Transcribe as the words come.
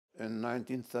in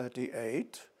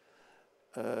 1938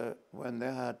 when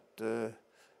they had,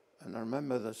 and I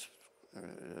remember this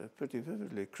pretty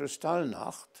vividly,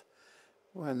 Kristallnacht,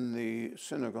 when the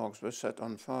synagogues were set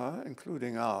on fire,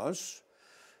 including ours.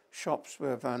 Shops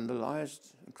were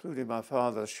vandalized, including my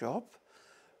father's shop.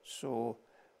 So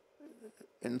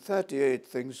in 1938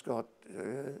 things got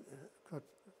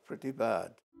pretty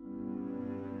bad.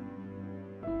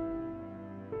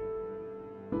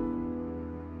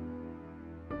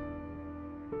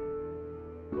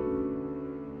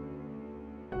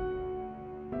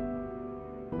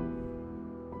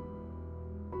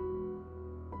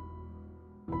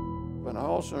 But I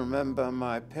also remember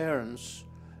my parents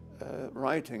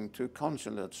writing to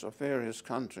consulates of various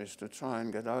countries to try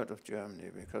and get out of Germany,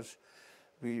 because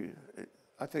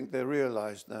I think they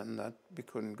realized then that we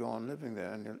couldn't go on living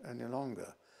there any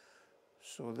longer.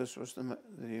 So this was the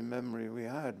memory we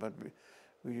had, but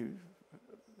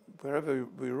wherever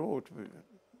we wrote,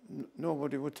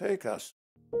 nobody would take us.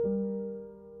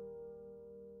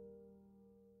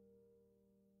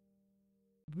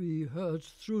 We heard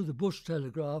through the Bush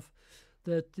telegraph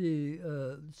that the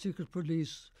secret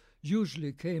police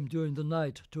usually came during the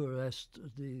night to arrest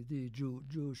the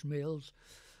Jewish males,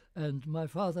 and my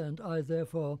father and I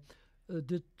therefore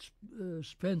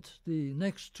spent the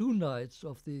next 2 nights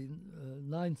of the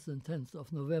 9th and 10th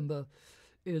of November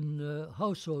in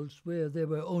households where there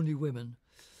were only women,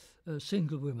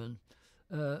 single women.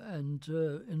 And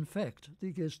in fact,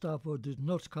 the Gestapo did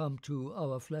not come to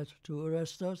our flat to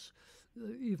arrest us,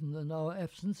 even in our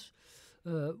absence.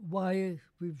 Why,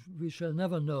 we shall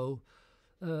never know.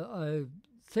 I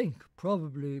think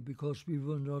probably because we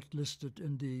were not listed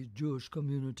in the Jewish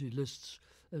community lists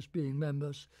as being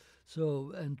members.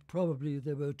 So, and probably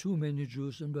there were too many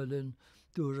Jews in Berlin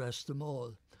to arrest them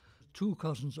all. 2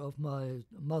 cousins of my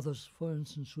mother's, for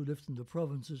instance, who lived in the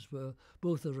provinces, were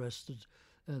both arrested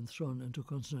and thrown into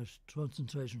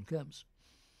concentration camps.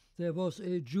 There was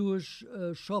a Jewish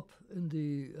shop in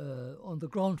on the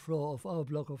ground floor of our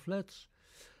block of flats,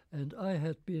 and I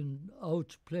had been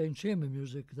out playing chamber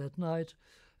music that night,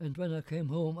 and when I came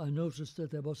home I noticed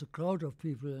that there was a crowd of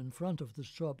people in front of the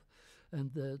shop,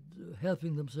 and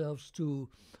helping themselves to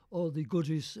all the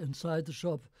goodies inside the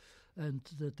shop, and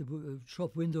that the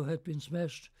shop window had been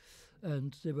smashed,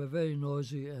 and they were very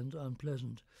noisy and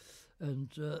unpleasant.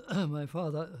 And my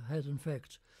father had in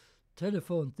fact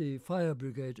telephoned the fire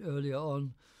brigade earlier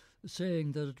on,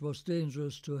 saying that it was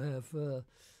dangerous to have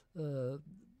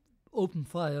open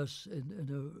fires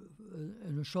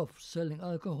in a shop selling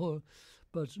alcohol,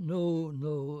 but no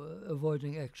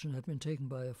avoiding action had been taken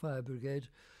by a fire brigade,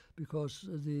 because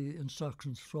the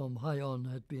instructions from high on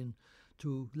had been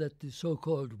to let the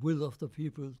so-called will of the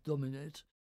people dominate.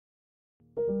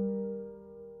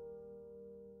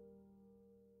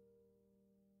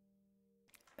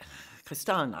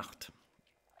 Kristallnacht,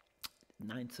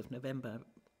 9th of November,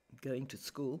 going to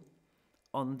school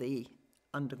on the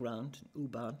underground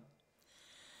U-Bahn.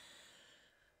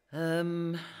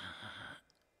 And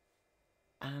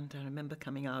I remember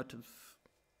coming out of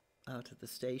the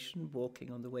station,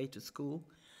 walking on the way to school,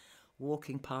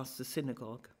 walking past the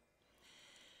synagogue.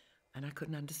 And I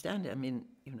couldn't understand it. I mean,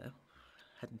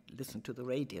 hadn't listened to the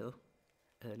radio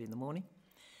early in the morning.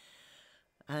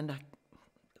 And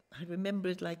I remember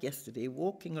it like yesterday,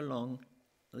 walking along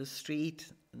the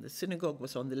street, and the synagogue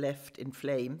was on the left in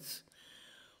flames,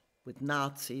 with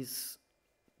Nazis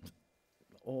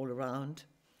all around.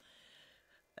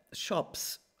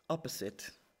 Shops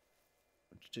opposite,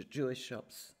 Jewish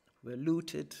shops, were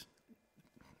looted.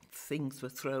 Things were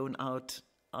thrown out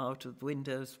of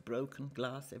windows, broken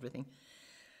glass, everything.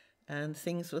 And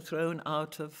things were thrown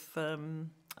out of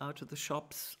the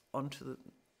shops onto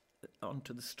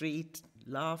the street,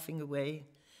 laughing away.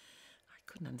 I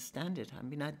couldn't understand it. I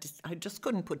mean, I just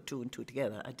couldn't put 2 and 2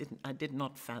 together. I did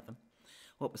not fathom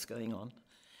what was going on.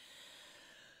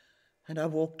 And I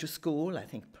walked to school, I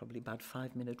think probably about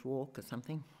 5-minute walk or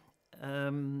something,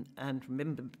 and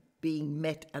remember being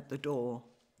met at the door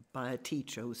by a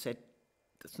teacher who said,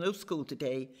 "There's no school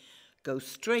today, go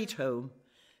straight home.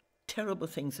 Terrible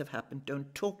things have happened.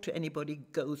 Don't talk to anybody,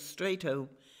 go straight home.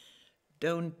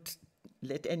 Don't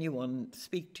let anyone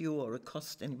speak to you or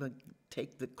accost anyone.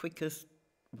 Take the quickest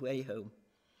way home."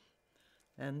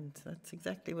 And that's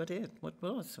exactly what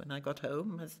was. When I got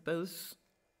home, I suppose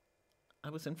I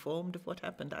was informed of what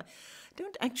happened. I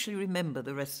don't actually remember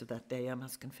the rest of that day, I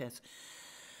must confess.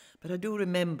 But I do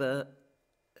remember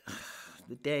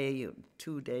the day,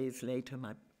 2 days later,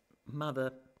 my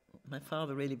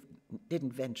father really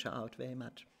didn't venture out very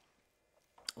much.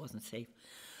 It wasn't safe.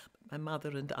 But my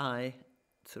mother and I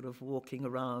sort of walking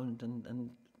around and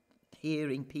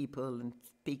hearing people and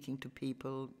speaking to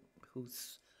people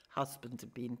whose husbands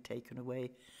had been taken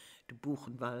away to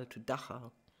Buchenwald, to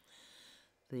Dachau,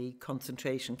 the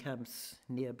concentration camps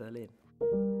near Berlin.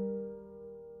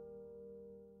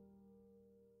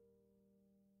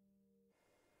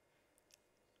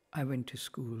 I went to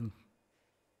school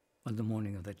on the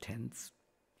morning of the 10th,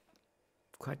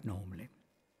 quite normally.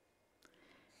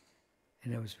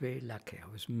 And I was very lucky. I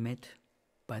was met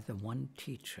by the one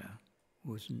teacher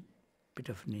who was a bit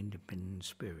of an independent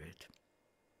spirit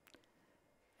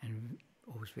and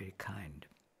always very kind.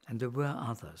 And there were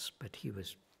others, but he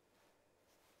was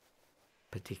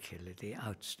particularly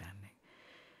outstanding.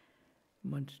 I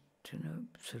wanted to know,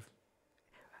 sort of,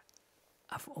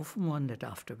 I've often wondered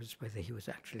afterwards whether he was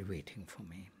actually waiting for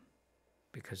me,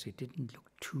 because he didn't look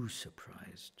too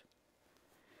surprised.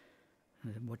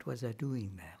 And then, what was I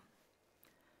doing there?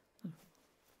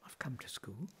 I've come to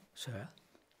school, sir.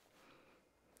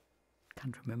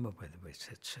 Can't remember whether we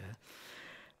said sir.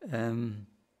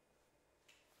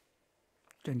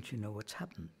 Don't you know what's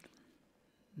happened?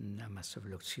 And I must have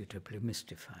looked suitably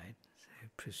mystified. So he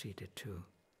proceeded to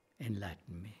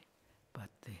enlighten me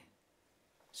about the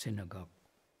synagogue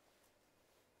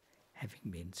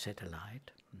having been set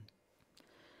alight,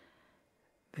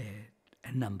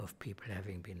 a number of people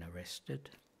having been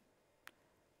arrested,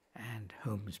 and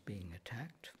homes being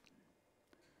attacked.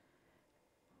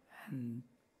 And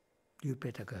you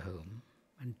better go home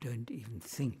and don't even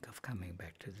think of coming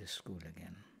back to this school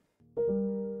again.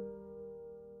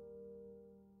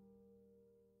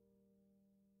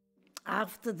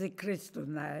 After the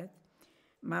Kristallnacht,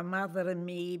 my mother and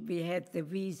me, we had the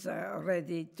visa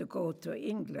ready to go to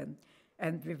England,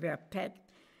 and we were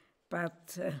packed,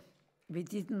 but we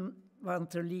didn't want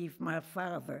to leave my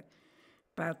father.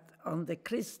 But on the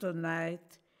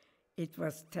Kristallnacht, it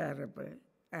was terrible.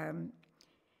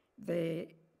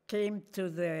 They came to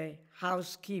the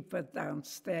housekeeper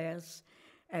downstairs,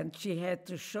 and she had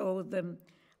to show them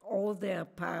all the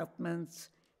apartments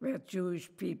where Jewish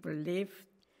people lived.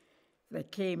 They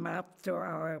came up to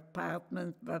our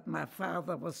apartment, but my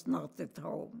father was not at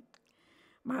home.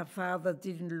 My father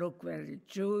didn't look very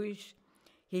Jewish.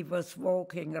 He was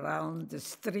walking around the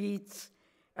streets,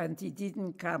 and he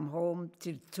didn't come home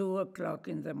till 2 o'clock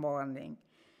in the morning.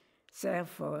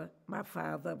 Therefore, my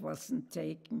father wasn't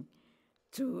taken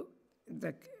to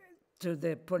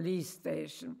the police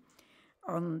station.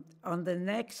 On the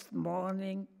next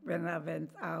morning, when I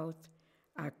went out,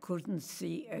 I couldn't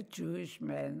see a Jewish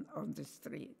man on the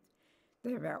street.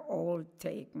 They were all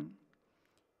taken.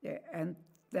 Yeah, and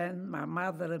then my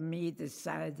mother and me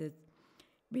decided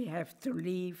we have to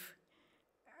leave,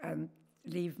 and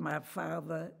leave my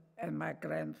father and my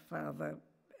grandfather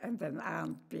and an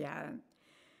aunt behind.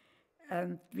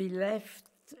 And we left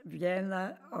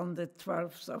Vienna on the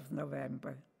 12th of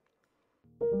November.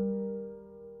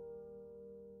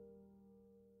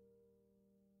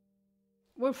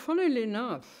 Well, funnily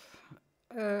enough,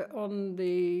 on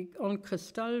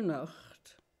Kristallnacht,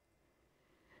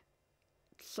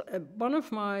 one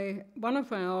of my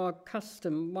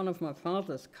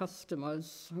father's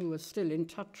customers, who was still in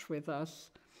touch with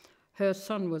us, her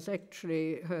son was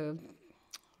actually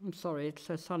it's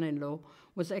her son-in-law,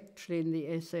 was actually in the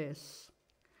SS.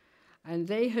 And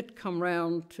they had come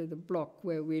round to the block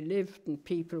where we lived, and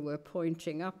people were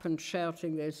pointing up and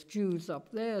shouting, "There's Jews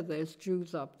up there, there's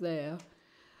Jews up there."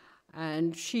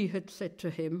 And she had said to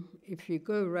him, "If you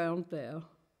go round there,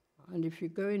 and if you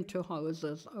go into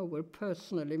houses, I will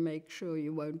personally make sure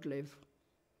you won't live."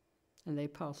 And they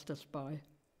passed us by.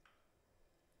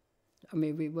 I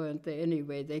mean, we weren't there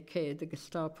anyway. The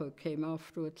Gestapo came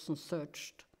afterwards and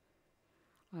searched.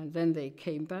 And then they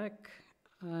came back,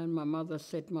 and my mother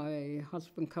said, "My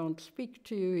husband can't speak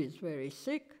to you, he's very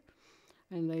sick."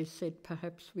 And they said,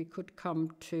 perhaps we could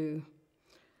come to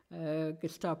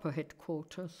Gestapo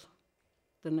headquarters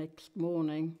the next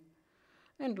morning.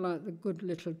 And like the good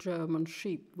little German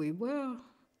sheep we were,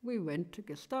 we went to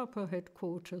Gestapo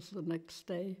headquarters the next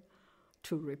day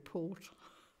to report.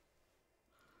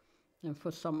 And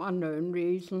for some unknown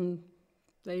reason,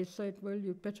 they said, "Well,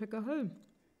 you'd better go home."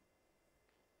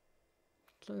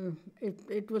 So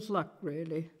it was luck,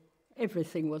 really.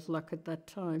 Everything was luck at that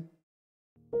time.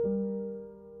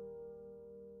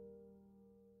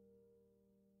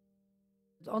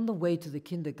 On the way to the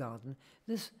kindergarten,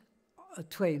 this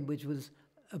train, which was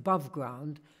above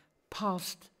ground,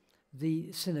 passed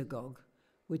the synagogue,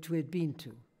 which we had been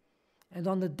to. And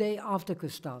on the day after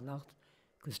Kristallnacht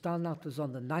was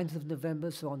on the 9th of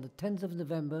November, so on the 10th of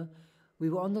November,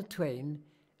 we were on the train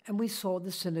and we saw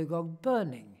the synagogue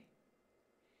burning.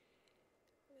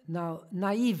 Now,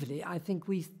 naively, I think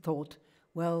we thought,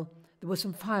 well, There were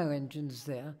some fire engines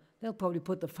there. They'll probably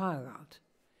put the fire out.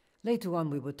 Later on,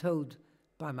 we were told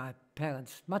by my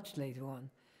parents, much later on,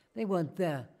 they weren't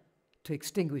there to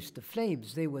extinguish the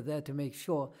flames. They were there to make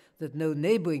sure that no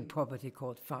neighboring property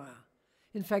caught fire.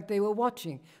 In fact, they were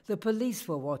watching. The police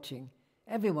were watching.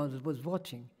 Everyone was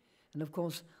watching. And of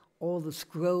course, all the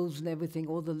scrolls and everything,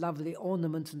 all the lovely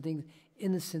ornaments and things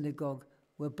in the synagogue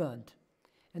were burnt.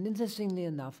 And interestingly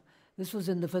enough, this was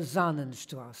in the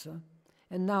Fasanenstrasse.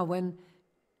 And now when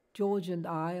George and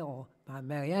I, or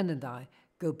Marianne and I,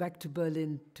 go back to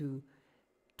Berlin to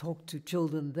talk to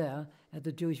children there at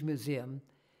the Jewish Museum,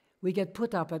 we get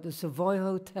put up at the Savoy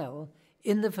Hotel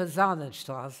in the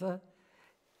Fasanenstrasse,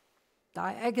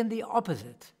 diagonally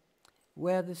opposite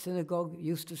where the synagogue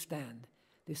used to stand.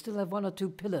 They still have one or two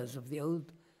pillars of the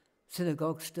old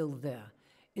synagogue still there.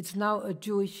 It's now a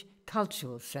Jewish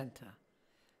cultural center.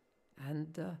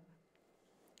 And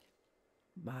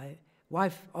my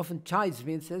wife often chides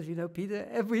me and says, you know, Peter,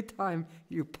 every time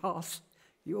you pass,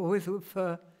 you always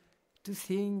refer to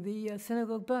seeing the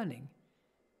synagogue burning.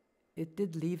 It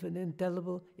did leave an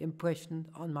indelible impression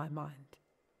on my mind.